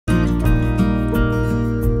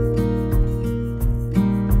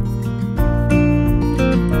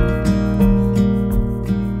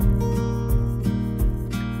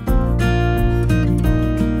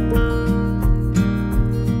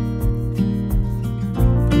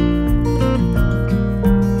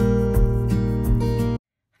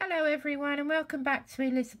everyone, and welcome back to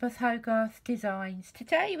Elisabeth Hogarth Designs.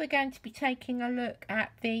 Today we're going to be taking a look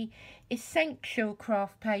at the essential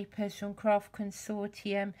craft papers from Craft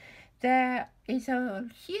Consortium. There is a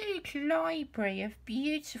huge library of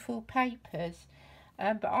beautiful papers,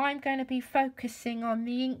 but I'm going to be focusing on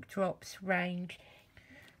the ink drops range.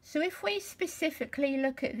 So if we specifically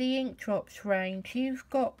look at the ink drops range, you've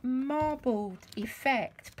got marbled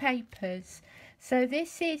effect papers. So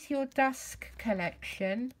this is your dusk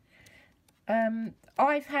collection.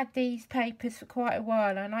 I've had these papers for quite a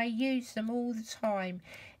while and I use them all the time,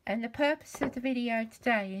 and the purpose of the video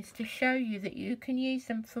today is to show you that you can use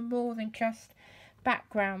them for more than just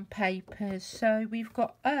background papers. So we've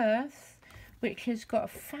got Earth, which has got a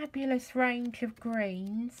fabulous range of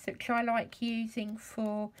greens, which I like using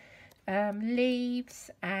for leaves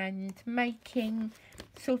and making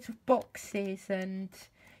sort of boxes, and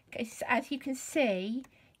as you can see,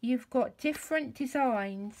 you've got different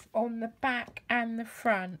designs on the back and the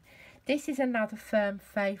front. This is another firm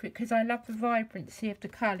favourite because I love the vibrancy of the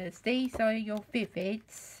colours. These are your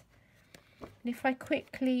vivids. And if I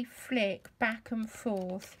quickly flick back and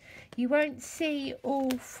forth, you won't see all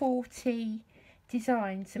 40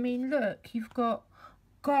 designs. I mean, look, you've got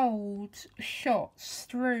gold shots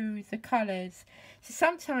through the colours. So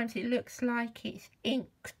sometimes it looks like it's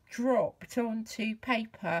ink dropped onto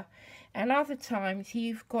paper, and other times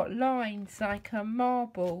you've got lines like a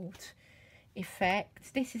marbled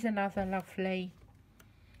effect. This is another lovely.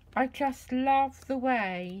 I just love the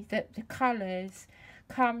way that the colours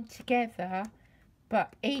come together,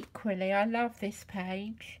 but equally I love this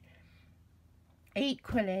page.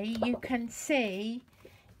 Equally you can see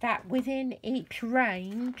that within each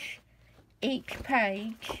range, each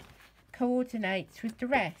page coordinates with the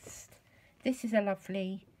rest. This is a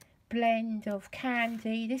lovely blend of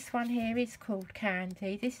candy. This one here is called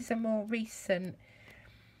Candy. This is a more recent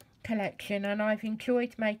collection, and I've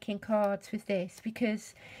enjoyed making cards with this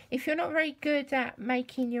because if you're not very good at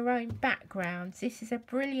making your own backgrounds, this is a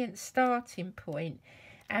brilliant starting point.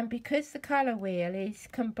 And because the colour wheel is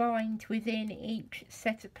combined within each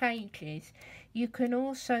set of pages, you can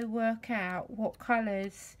also work out what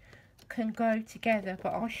colours can go together,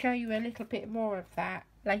 but I'll show you a little bit more of that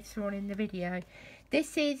later on in the video.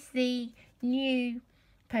 This is the new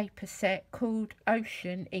paper set called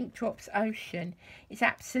Ocean, Ink Drops Ocean. It's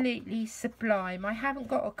absolutely sublime. I haven't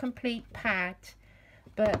got a complete pad,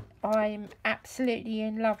 but I'm absolutely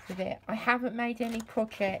in love with it. I haven't made any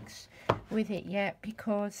projects with it yet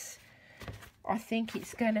because I think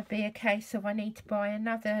it's going to be a case of I need to buy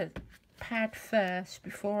another pad first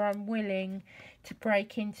before I'm willing to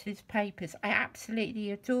break into these papers. I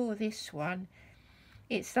absolutely adore this one.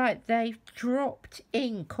 It's like they've dropped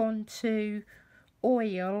ink onto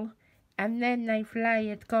oil and then they've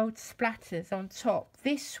layered gold splatters on top.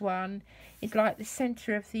 This one is like the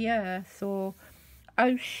centre of the earth, or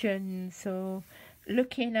oceans, or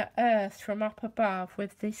looking at Earth from up above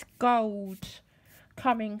with this gold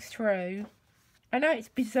coming through. I know it's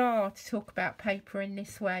bizarre to talk about paper in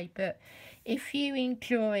this way, but if you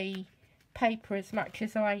enjoy paper as much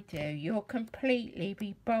as I do, you'll completely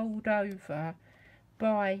be bowled over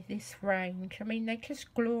by this range. I mean, they're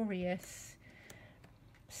just glorious.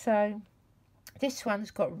 So this one's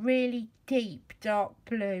got really deep dark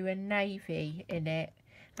blue and navy in it.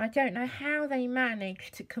 I don't know how they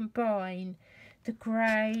managed to combine the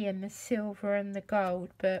grey and the silver and the gold,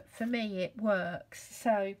 but for me it works.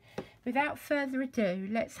 So without further ado,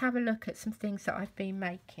 let's have a look at some things that I've been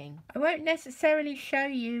making. I won't necessarily show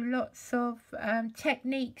you lots of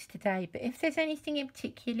techniques today, but if there's anything in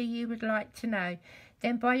particular you would like to know,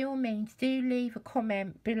 then by all means do leave a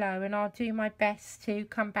comment below and I'll do my best to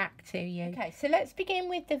come back to you. Okay, so let's begin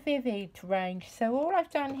with the vivid range. So all I've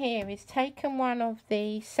done here is taken one of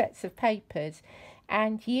the sets of papers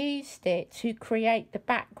and used it to create the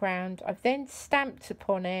background. I've then stamped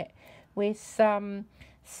upon it with some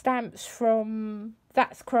stamps from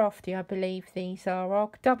That's Crafty, I believe these are.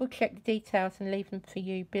 I'll double check the details and leave them for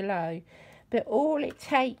you below. But all it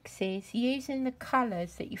takes is using the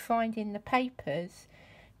colours that you find in the papers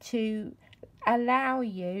to allow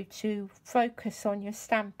you to focus on your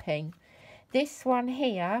stamping. This one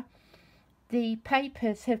here, the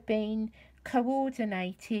papers have been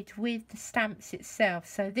coordinated with the stamps itself.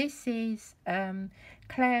 So this is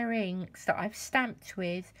Claire inks that I've stamped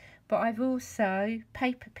with, but I've also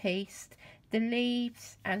paper pieced the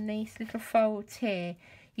leaves and these little folds here.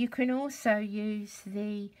 You can also use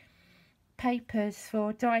the papers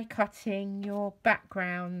for die cutting your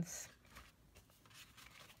backgrounds.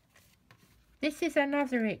 This is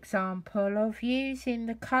another example of using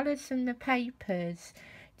the colours and the papers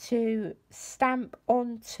to stamp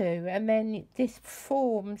onto, and then this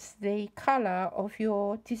forms the colour of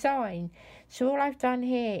your design. So all I've done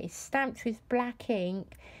here is stamped with black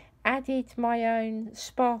ink, added my own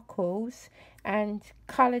sparkles and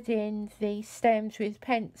coloured in the stems with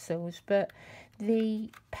pencils, but the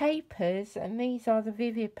papers, and these are the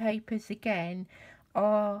vivid papers again,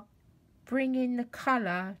 are bringing the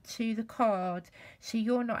colour to the card, so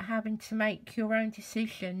you're not having to make your own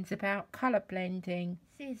decisions about colour blending.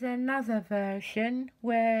 This is another version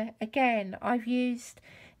where again I've used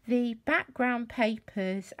the background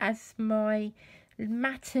papers as my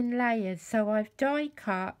matten layers, so I've die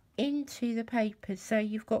cut into the papers, so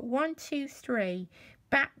you've got 1, 2, 3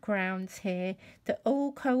 backgrounds here that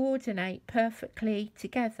all coordinate perfectly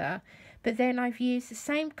together, but then I've used the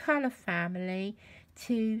same colour family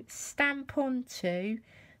to stamp onto,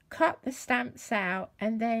 cut the stamps out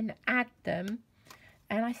and then add them,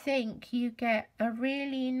 and I think you get a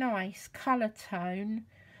really nice colour tone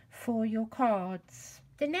for your cards.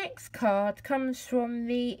 The next card comes from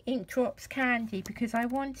the Ink Drops Candy because I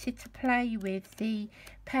wanted to play with the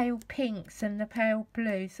pale pinks and the pale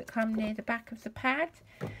blues that come near the back of the pad.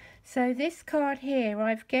 So this card here,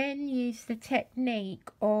 I've again used the technique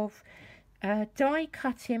of die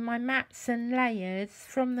cutting my mats and layers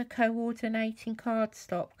from the coordinating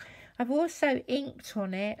cardstock. I've also inked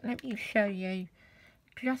on it. Let me show you.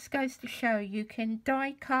 Just goes to show you can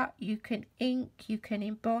die cut, you can ink, you can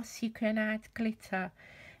emboss, you can add glitter.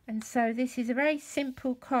 And so this is a very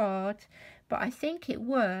simple card, but I think it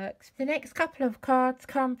works. The next couple of cards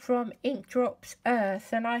come from Ink Drops Earth,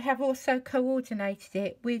 and I have also coordinated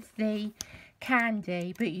it with the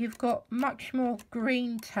candy, but you've got much more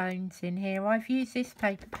green tones in here. I've used this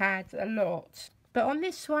paper pad a lot, but on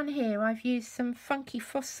this one here I've used some funky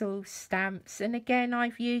fossil stamps, and again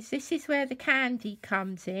I've used, this is where the candy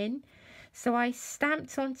comes in, so I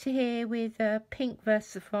stamped onto here with a pink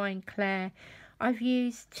VersaFine Clair. I've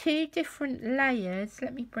used 2 different layers.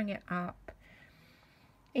 Let me bring it up.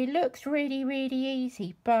 It looks really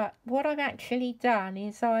easy, but what I've actually done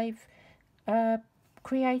is I've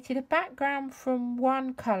created a background from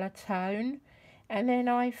one colour tone, and then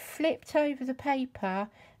I flipped over the paper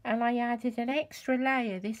and I added an extra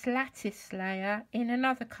layer, this lattice layer, in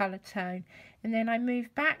another colour tone, and then I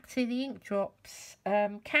moved back to the Ink Drops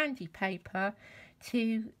candy paper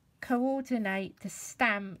to coordinate the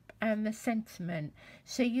stamp and the sentiment,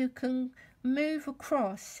 so you can move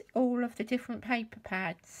across all of the different paper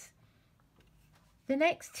pads. The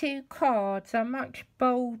next 2 cards are much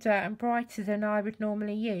bolder and brighter than I would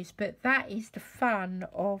normally use, but that is the fun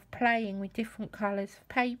of playing with different colours of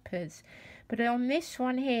papers. But on this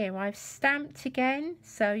one here I've stamped again,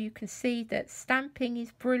 so you can see that stamping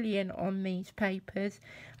is brilliant on these papers.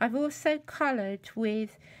 I've also coloured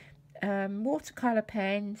with watercolour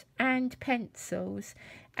pens and pencils,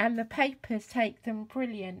 and the papers take them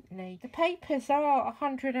brilliantly. The papers are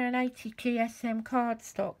 180 GSM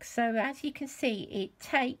cardstock, so as you can see it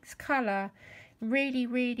takes colour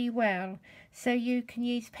really well. So you can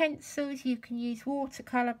use pencils, you can use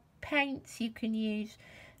watercolour paints, you can use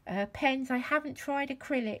pens. I haven't tried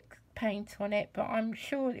acrylic paint on it, but I'm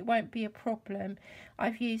sure it won't be a problem.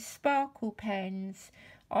 I've used sparkle pens,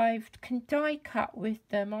 I can die cut with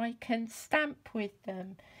them, I can stamp with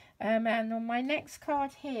them, and on my next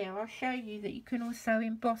card here I'll show you that you can also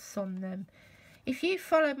emboss on them. If you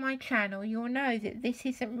follow my channel you'll know that this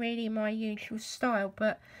isn't really my usual style,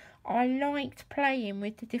 but I liked playing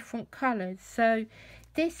with the different colours. So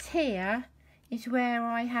this here is where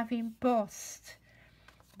I have embossed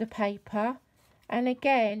the paper, and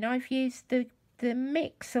again I've used the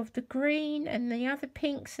mix of the green and the other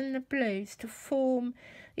pinks and the blues to form,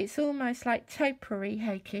 it's almost like topiary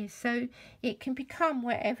hedges, so it can become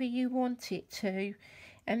whatever you want it to.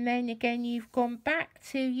 And then again you've gone back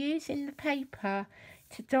to using the paper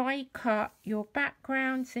to die cut your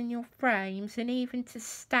backgrounds and your frames, and even to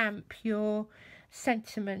stamp your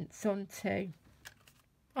sentiments onto.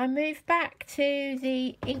 I moved back to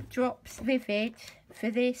the Ink Drops Vivid for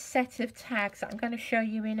this set of tags that I'm going to show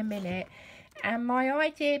you in a minute. And my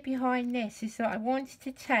idea behind this is that I wanted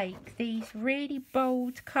to take these really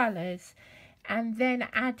bold colours and then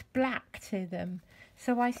add black to them.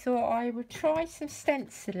 So I thought I would try some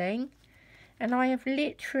stenciling, and I have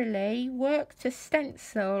literally worked a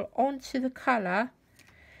stencil onto the colour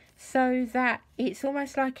so that it's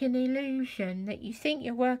almost like an illusion that you think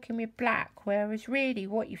you're working with black, whereas really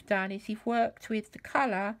what you've done is you've worked with the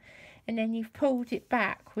colour and then you've pulled it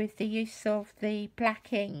back with the use of the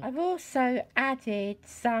black ink. I've also added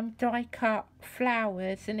some die cut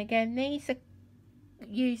flowers, and again these are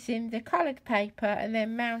using the coloured paper and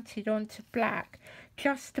then mounted onto black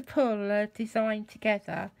just to pull a design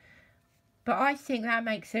together. But I think that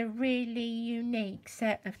makes a really unique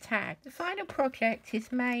set of tags. The final project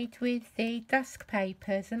is made with the dusk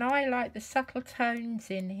papers, and I like the subtle tones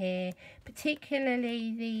in here,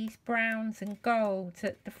 particularly these browns and golds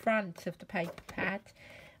at the front of the paper pad.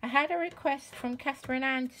 I had a request from Catherine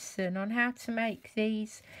Anderson on how to make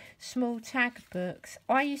these small tag books.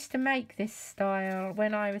 I used to make this style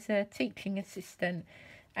when I was a teaching assistant,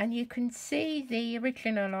 and you can see the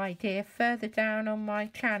original idea further down on my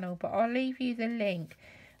channel, but I'll leave you the link.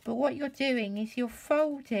 But what you're doing is you're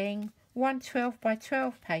folding one 12 by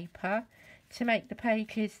 12 paper to make the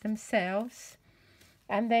pages themselves,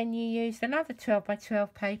 and then you use another 12 by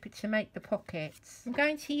 12 paper to make the pockets. I'm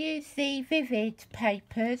going to use the vivid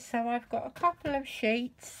papers, so I've got a couple of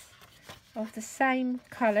sheets of the same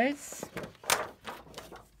colours.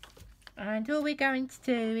 And all we're going to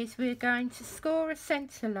do is we're going to score a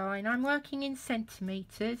centre line. I'm working in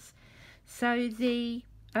centimetres, so the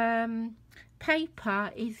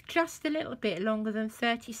paper is just a little bit longer than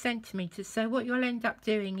 30 centimetres. So what you'll end up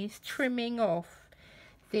doing is trimming off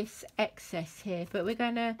this excess here. But we're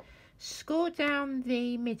going to score down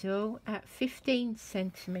the middle at 15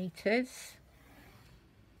 centimetres.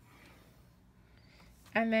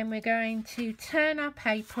 And then we're going to turn our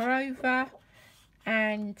paper over,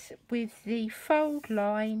 and with the fold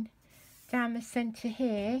line down the centre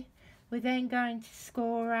here, we're then going to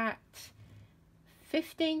score at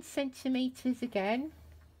 15 centimetres again,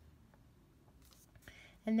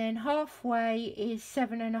 and then halfway is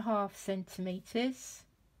 7.5 centimetres,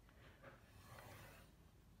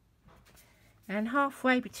 and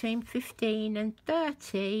halfway between 15 and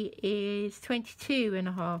 30 is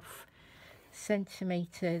 22.5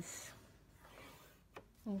 centimetres.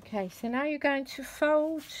 Okay, so now you're going to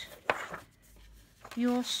fold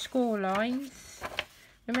your score lines.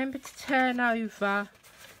 Remember to turn over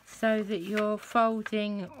so that you're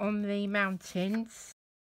folding on the mountings.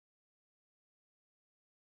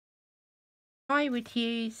 I would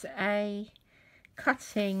use a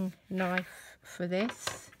cutting knife for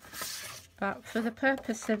this, but for the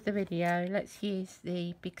purpose of the video, let's use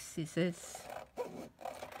the big scissors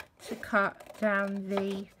to cut down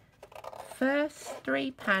the first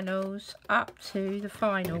 3 panels up to the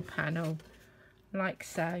final panel, like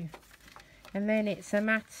so. And then it's a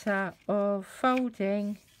matter of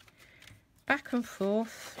folding back and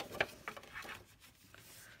forth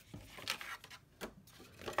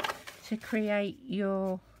to create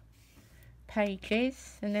your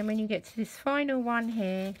pages. And then when you get to this final one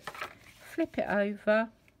here, flip it over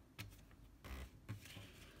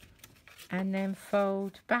and then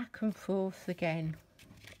fold back and forth again.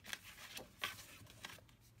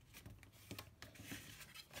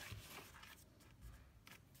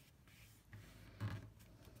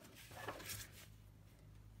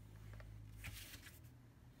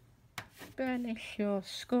 Burnish your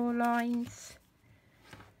score lines,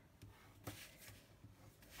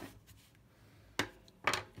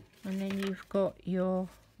 and then you've got your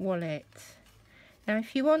wallet. Now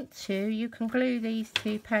if you want to, you can glue these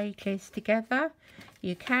 2 pages together.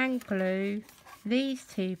 You can glue these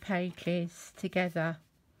 2 pages together.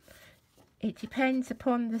 It depends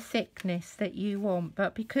upon the thickness that you want,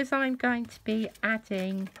 but because I'm going to be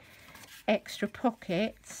adding extra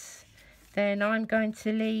pockets, then I'm going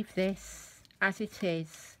to leave this as it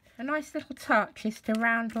is. A nice little touch is to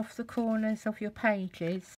round off the corners of your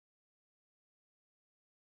pages.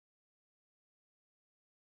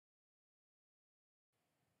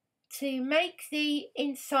 To make the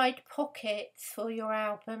inside pockets for your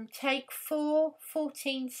album, take 4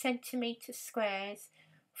 14cm squares,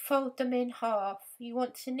 fold them in half. You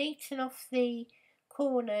want to neaten off the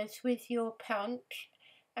corners with your punch,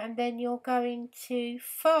 and then you're going to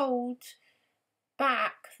fold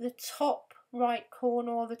back the top right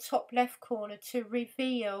corner or the top left corner to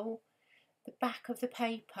reveal the back of the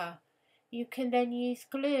paper. You can then use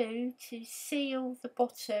glue to seal the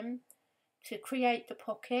bottom to create the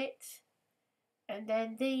pocket, and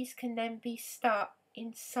then these can then be stuck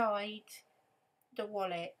inside the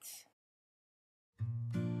wallet.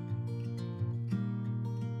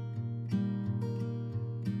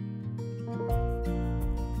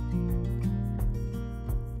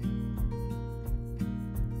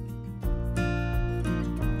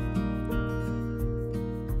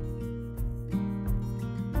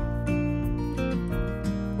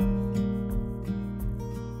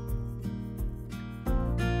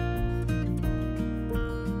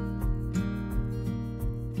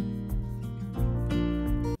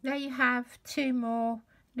 There you have 2 more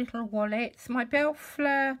little wallets. My Belle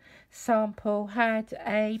Fleur sample had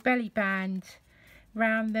a belly band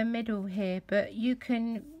round the middle here, but you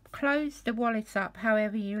can close the wallet up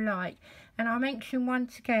however you like. And I'll mention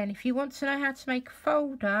once again, if you want to know how to make a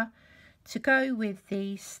folder to go with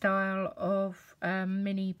the style of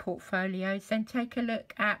mini portfolios, then take a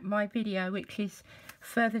look at my video, which is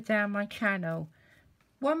further down my channel.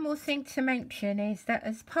 One more thing to mention is that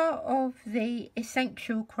as part of the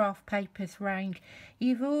Essential Craft Papers range,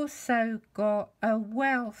 you've also got a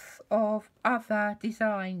wealth of other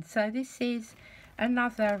designs. So this is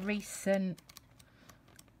another recent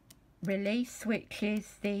release, which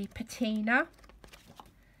is the patina.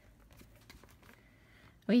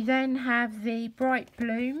 We then have the bright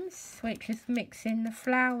blooms, which is mixing the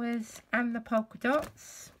flowers and the polka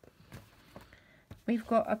dots. We've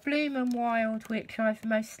got a bloom and wild, which I've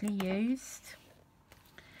mostly used.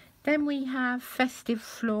 Then we have festive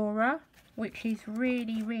flora, which is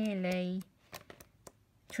really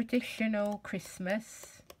traditional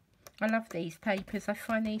Christmas. I love these papers. I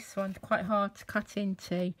find these ones quite hard to cut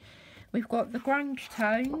into. We've got the grunge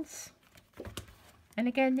tones. And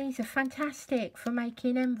again, these are fantastic for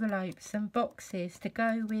making envelopes and boxes to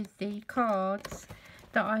go with the cards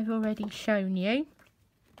that I've already shown you.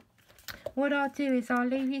 What I'll do is I'll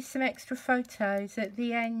leave you some extra photos at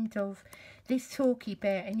the end of this talky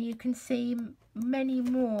bit, and you can see many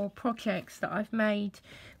more projects that I've made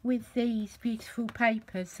with these beautiful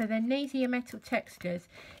papers. So then these are your metal textures.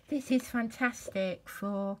 This is fantastic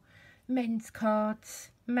for men's cards,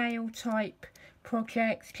 mail type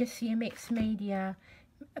projects, just your mixed media.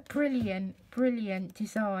 Brilliant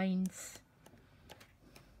designs.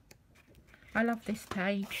 I love this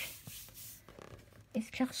page. It's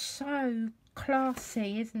just so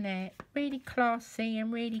classy, isn't it? Really classy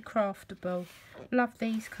and really craftable. Love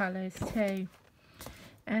these colours too.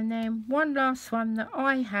 And then one last one that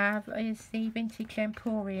I have is the Vintage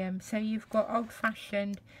Emporium. So you've got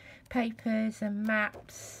old-fashioned papers and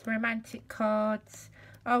maps, romantic cards,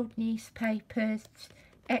 old newspapers,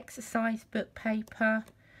 exercise book paper,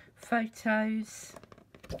 photos.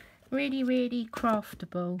 Really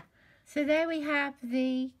craftable. So there we have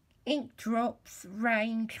the ink drops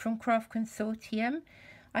range from Craft Consortium.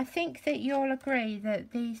 I think that you'll agree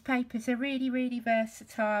that these papers are really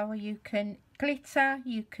versatile. You can glitter,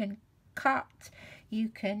 you can cut, you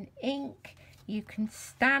can ink, you can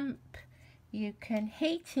stamp, you can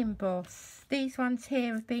heat emboss. These ones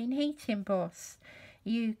here have been heat embossed.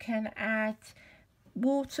 You can add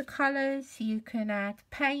watercolours, you can add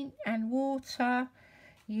paint and water,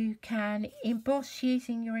 you can emboss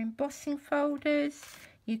using your embossing folders,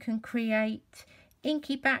 you can create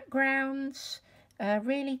inky backgrounds,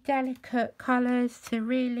 really delicate colours to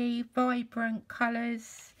really vibrant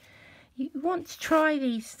colours. You want to try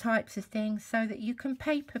these types of things so that you can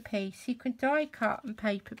paper piece, you can die cut and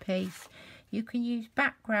paper piece, you can use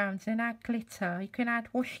backgrounds and add glitter, you can add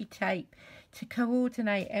washi tape to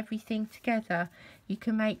coordinate everything together, you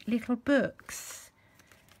can make little books,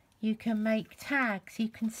 you can make tags, you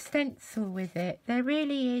can stencil with it. There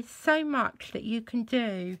really is so much that you can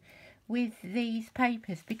do with these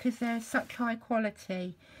papers because they're such high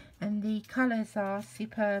quality and the colours are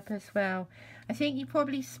superb as well. I think you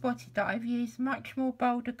probably spotted that I've used much more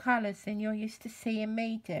bolder colours than you're used to seeing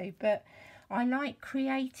me do, but I like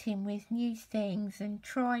creating with new things and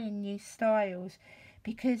trying new styles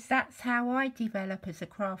because that's how I develop as a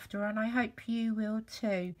crafter, and I hope you will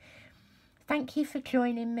too. Thank you for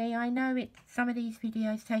joining me. I know some of these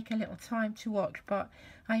videos take a little time to watch, but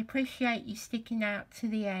I appreciate you sticking out to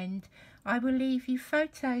the end. I will leave you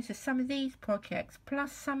photos of some of these projects,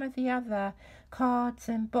 plus some of the other cards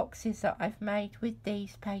and boxes that I've made with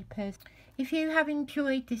these papers. If you have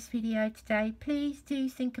enjoyed this video today, please do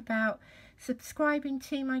think about subscribing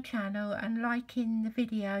to my channel and liking the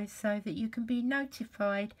video so that you can be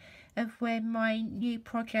notified of when my new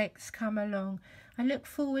projects come along. I look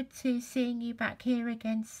forward to seeing you back here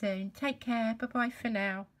again soon. Take care. Bye bye for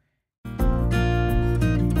now.